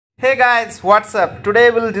Hey guys, what's up?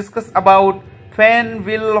 Today we'll discuss about when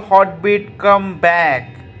will Hotbit come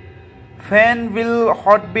back. When will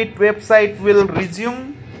Hotbit website will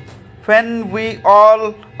resume? When we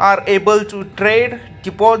all are able to trade,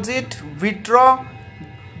 deposit, withdraw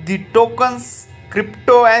the tokens,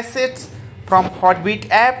 crypto assets from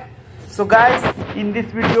Hotbit app. So guys, in this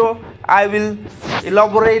video I will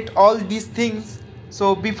elaborate all these things.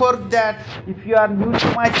 So before that, if you are new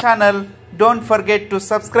to my channel, don't forget to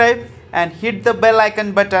subscribe and hit the bell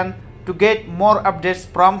icon button to get more updates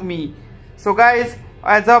from me. So guys,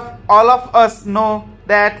 as of all of us know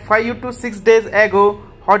that 5 to 6 days ago,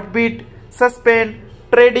 Hotbit suspend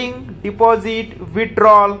trading, deposit,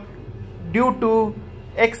 withdrawal due to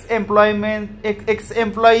ex-employees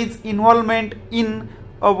involvement in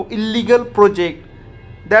an illegal project.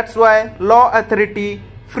 That's why law authority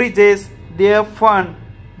freezes their fund,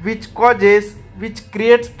 which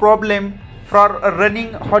creates problem for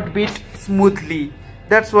running Hotbit smoothly.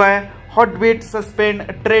 That's why Hotbit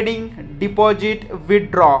suspend trading, deposit,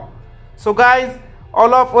 withdraw. So guys,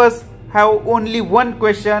 all of us have only one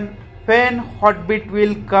question: when Hotbit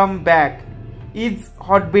will come back? Is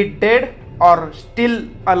Hotbit dead or still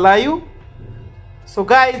alive? So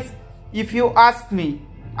guys, if you ask me,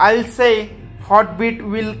 I'll say Hotbit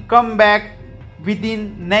will come back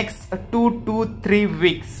within next 2 to 3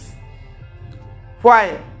 weeks.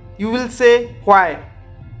 Why? You will say why?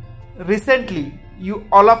 Recently,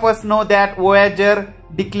 all of us know that Voyager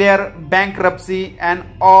declared bankruptcy and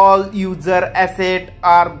all user assets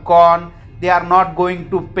are gone. They are not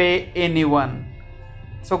going to pay anyone.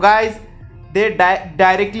 So guys, they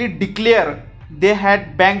directly declare they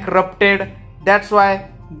had bankrupted. That's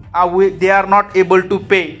why they are not able to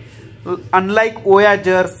pay. Unlike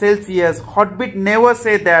Voyager, Celsius, Hotbit never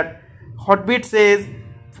say that. Hotbit says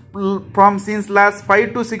from since last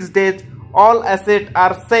 5 to 6 days, all assets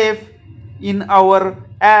are safe in our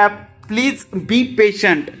app. Please be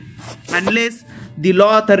patient unless the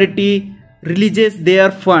law authority releases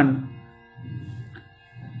their fund.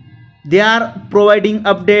 They are providing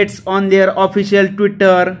updates on their official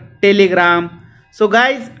Twitter, Telegram. So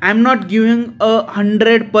guys, I'm not giving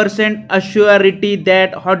 100% assurity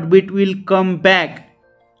that Hotbit will come back,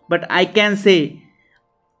 but I can say,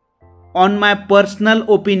 on my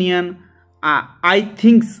personal opinion, I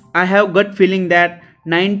think I have gut feeling that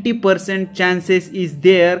 90% chances is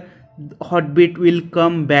there Hotbit will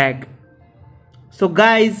come back. So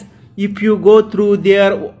guys, if you go through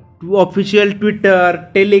their official Twitter,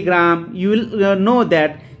 Telegram, you will know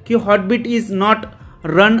that Hotbit is not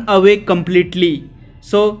run away completely.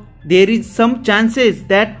 So there is some chances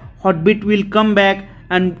that Hotbit will come back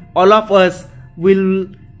and all of us will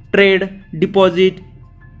trade, deposit,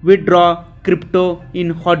 withdraw crypto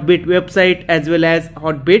in Hotbit website as well as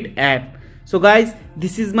Hotbit app. So guys,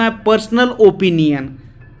 this is my personal opinion.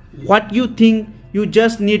 What you think, you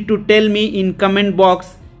just need to tell me in comment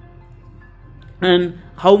box, and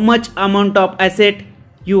how much amount of asset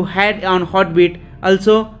you had on Hotbit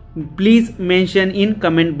also please mention in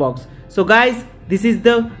comment box. So guys, this is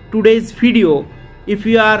the today's video. If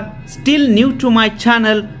you are still new to my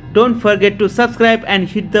channel, don't forget to subscribe and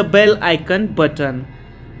hit the bell icon button.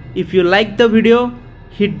 If you like the video,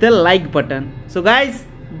 hit the like button. So guys,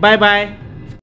 bye bye.